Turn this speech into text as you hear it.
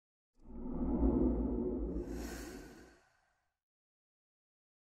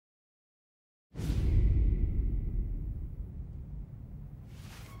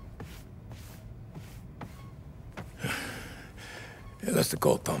That's the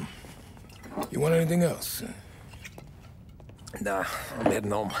call, Tom. You want anything else? Nah, I'm heading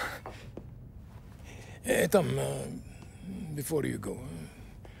home. Hey, Tom, before you go,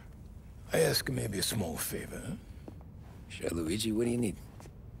 I ask maybe a small favor. Huh? Sure, Luigi, what do you need?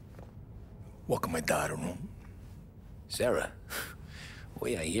 Welcome my daughter home. Sarah?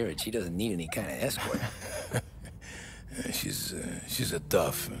 Way I hear it, she doesn't need any kind of escort. She's a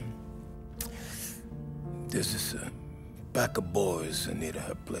tough. There's this pack of boys near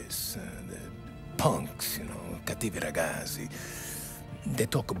her place. They're punks, you know, cattivi ragazzi. They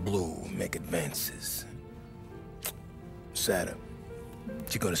talk blue, make advances. Sarah,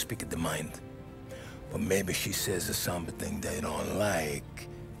 she's gonna speak at the mind. But maybe she says something they don't like.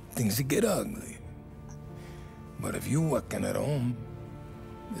 Things that get ugly. But if you working at home,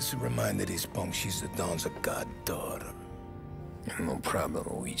 this will remind these punks she's the Don's goddaughter. No problem,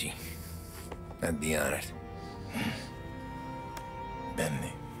 Luigi. I'd be honored.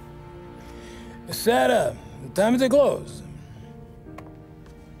 Benny. Sarah, time to close.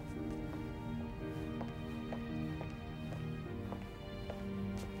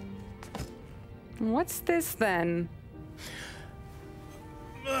 What's this then?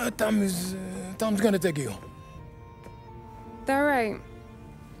 Tom's gonna take you. All right.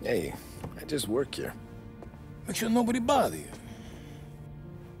 Hey, I just work here. Make sure nobody bother you.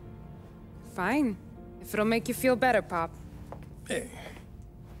 Fine. If it'll make you feel better, Pop. Hey.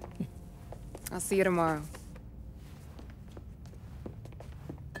 I'll see you tomorrow.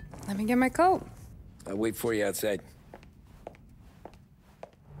 Let me get my coat. I'll wait for you outside.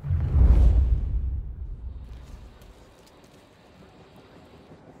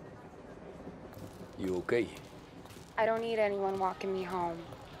 You okay? I don't need anyone walking me home.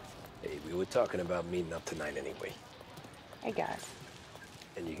 Hey, we were talking about meeting up tonight anyway. I guess.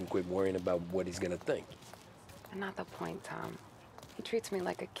 And you can quit worrying about what he's gonna think. Not the point, Tom. He treats me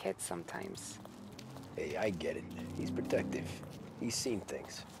like a kid sometimes. Hey, I get it. He's protective. He's seen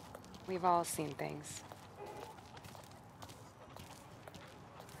things. We've all seen things.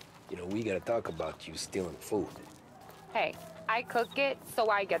 You know, we gotta talk about you stealing food. Hey, I cook it, so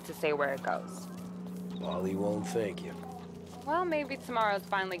I get to say where it goes. Wally won't thank you. Well, maybe tomorrow's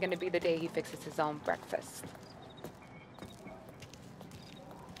finally gonna be the day he fixes his own breakfast.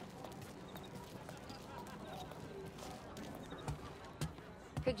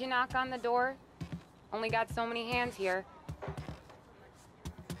 Could you knock on the door? Only got so many hands here.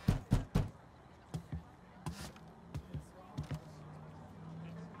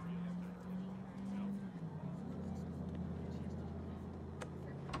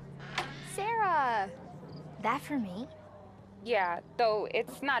 Sarah! That for me? Yeah, though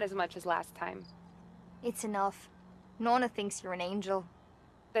it's not as much as last time. It's enough. Nona thinks you're an angel.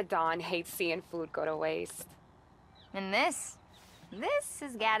 The Don hates seeing food go to waste. And this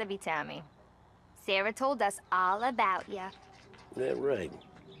has gotta be Tommy. Sarah told us all about ya. That right.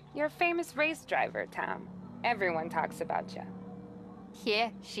 You're a famous race driver, Tom. Everyone talks about you. Yeah,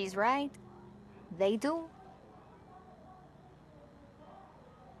 she's right. They do.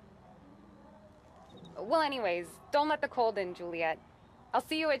 Well, anyways, don't let the cold in, Juliet. I'll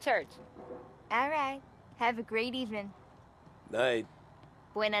see you at church. All right. Have a great evening. Night.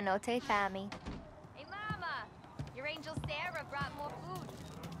 Buena noche, Tommy. Hey, Mama! Your angel Sarah brought more food.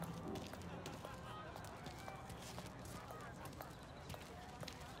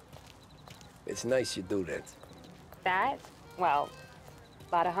 It's nice you do that. That? Well,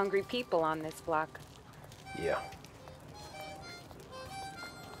 a lot of hungry people on this block. Yeah.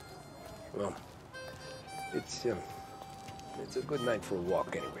 Well, it's a good night for a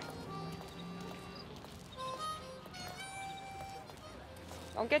walk anyway.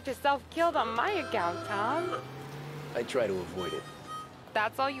 Don't get yourself killed on my account, Tom. I try to avoid it.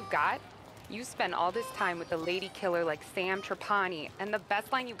 That's all you got? You spend all this time with a lady killer like Sam Trapani, and the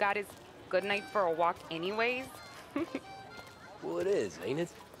best line you got is, "Good night for a walk anyways"? Well, it is, ain't it?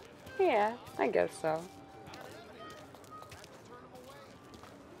 Yeah, I guess so.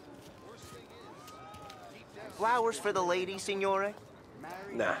 Flowers for the lady, signore?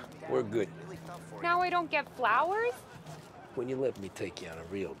 Nah, we're good. Now I don't get flowers? When you let me take you on a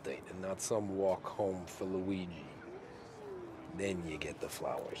real date and not some walk home for Luigi, then you get the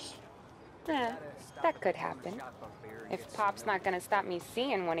flowers. Eh, that could happen. If Pop's not gonna stop me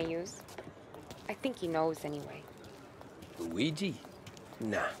seeing one of yous. I think he knows anyway. Luigi?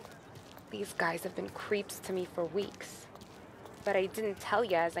 Nah. These guys have been creeps to me for weeks. But I didn't tell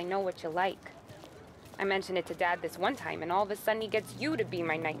you as I know what you like. I mentioned it to Dad this one time, and all of a sudden he gets you to be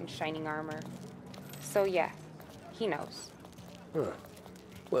my knight in shining armor. So yeah, he knows. Huh.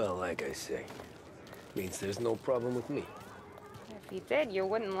 Well, like I say, means there's no problem with me. If you did, you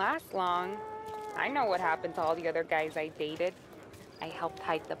wouldn't last long. I know what happened to all the other guys I dated. I helped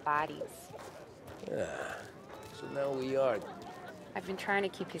hide the bodies. Yeah. So now we are. I've been trying to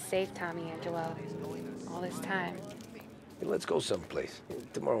keep you safe, Tommy Angelo, all this time. Hey, let's go someplace.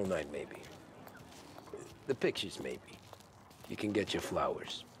 Tomorrow night, maybe. The pictures, maybe. You can get your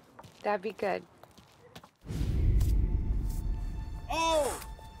flowers. That'd be good. Oh!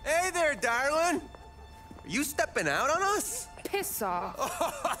 Hey there, darling! Are you stepping out on us? Piss off.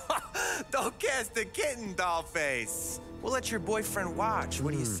 Don't cast a kitten, dollface. We'll let your boyfriend watch.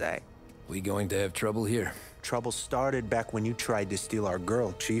 What do you say? We going to have trouble here? Trouble started back when you tried to steal our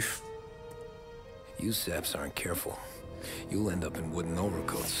girl, Chief. You saps aren't careful. You'll end up in wooden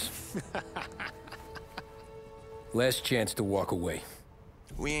overcoats. Last chance to walk away.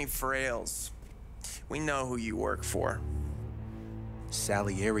 We ain't frails. We know who you work for.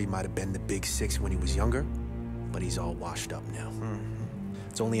 Salieri might have been the big six when he was younger, but he's all washed up now.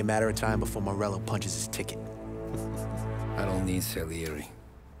 It's only a matter of time before Morello punches his ticket. I don't need Salieri.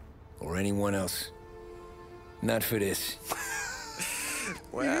 Or anyone else. Not for this.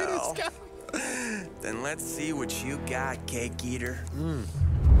 Well, then let's see what you got, cake eater.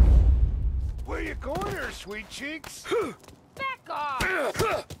 Where you going there, sweet cheeks? Back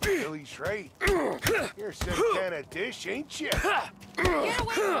off! Billy's right. You're some kind of dish, ain't you? Get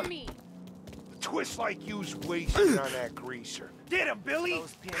away from me! A twist like you's wasted on that greaser. Get him, Billy!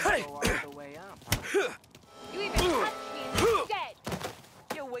 Those pins go all the way up, huh? You even touched me and you're dead!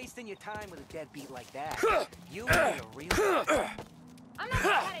 You're wasting your time with a deadbeat like that. You need a real... I'm not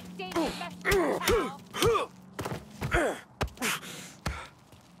gonna kind of date your best friend, pal.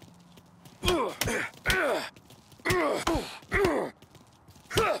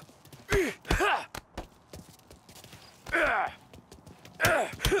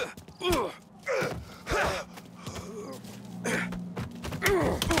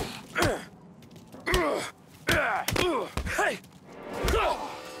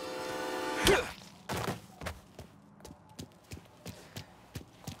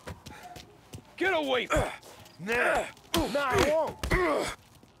 Get away from Nah, I won't.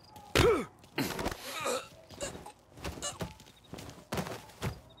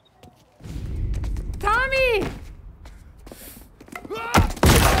 Tommy!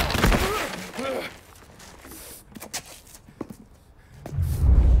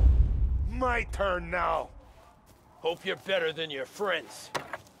 My turn now. Hope you're better than your friends.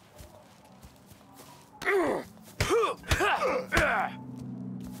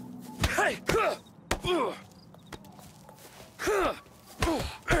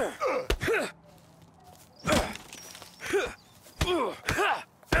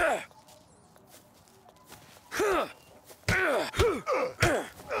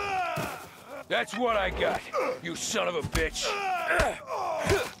 That's what I got, you son of a bitch.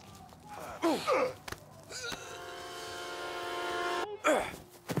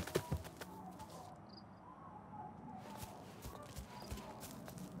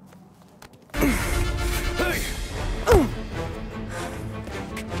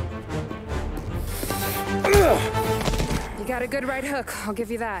 You got a good right hook, I'll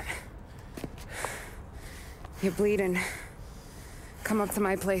give you that. You're bleeding. Come up to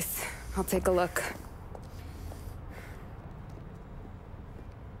my place. I'll take a look.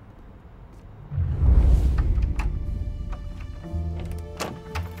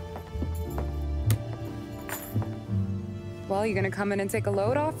 Well, you gonna come in and take a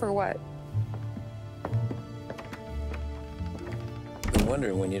load off, or what? Been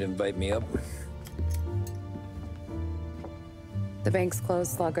wondering when you'd invite me up. The bank's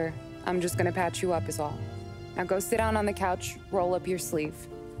closed, Slugger. I'm just gonna patch you up is all. Now go sit down on the couch, roll up your sleeve.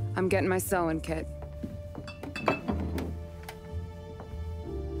 I'm getting my sewing kit.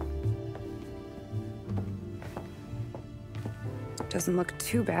 Doesn't look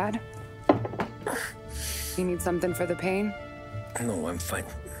too bad. You need something for the pain? No, I'm fine.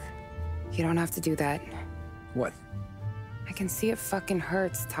 You don't have to do that. What? I can see it fucking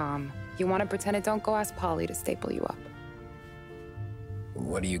hurts, Tom. You want to pretend it don't? Go ask Polly to staple you up.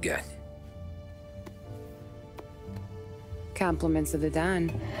 What do you got? Compliments of the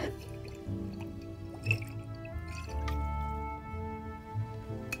Don.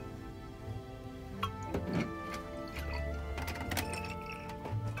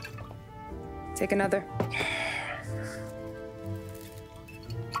 Take another.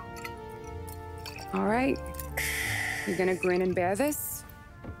 All right. You gonna grin and bear this?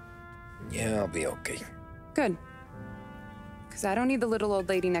 Yeah, I'll be okay. Good. Because I don't need the little old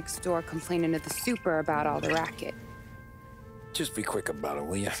lady next door complaining to the super about all the racket. Just be quick about it,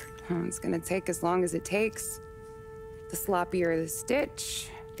 will ya? It's gonna take as long as it takes. The sloppier the stitch,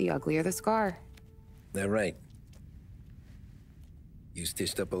 the uglier the scar. That right? You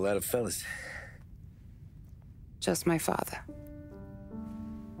stitched up a lot of fellas. Just my father.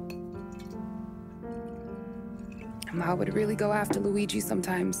 Ma would really go after Luigi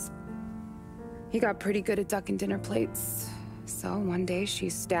sometimes. He got pretty good at ducking dinner plates. So one day she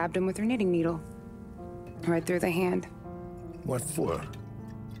stabbed him with her knitting needle. Right through the hand. What for?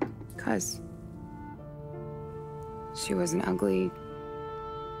 'Cause she was an ugly,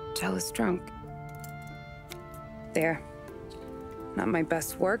 jealous drunk. There. Not my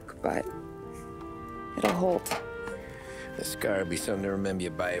best work, but it'll hold. The scar will be something to remember you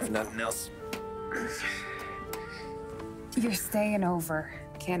by, if nothing else. You're staying over.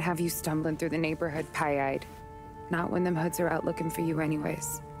 Can't have you stumbling through the neighborhood pie-eyed. Not when them hoods are out looking for you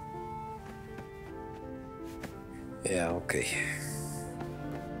anyways. Yeah, okay.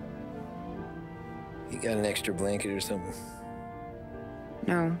 You got an extra blanket or something?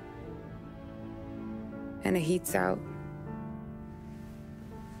 No. And the heat's out.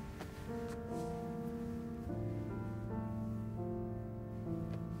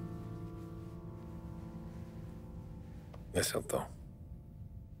 That's helpful.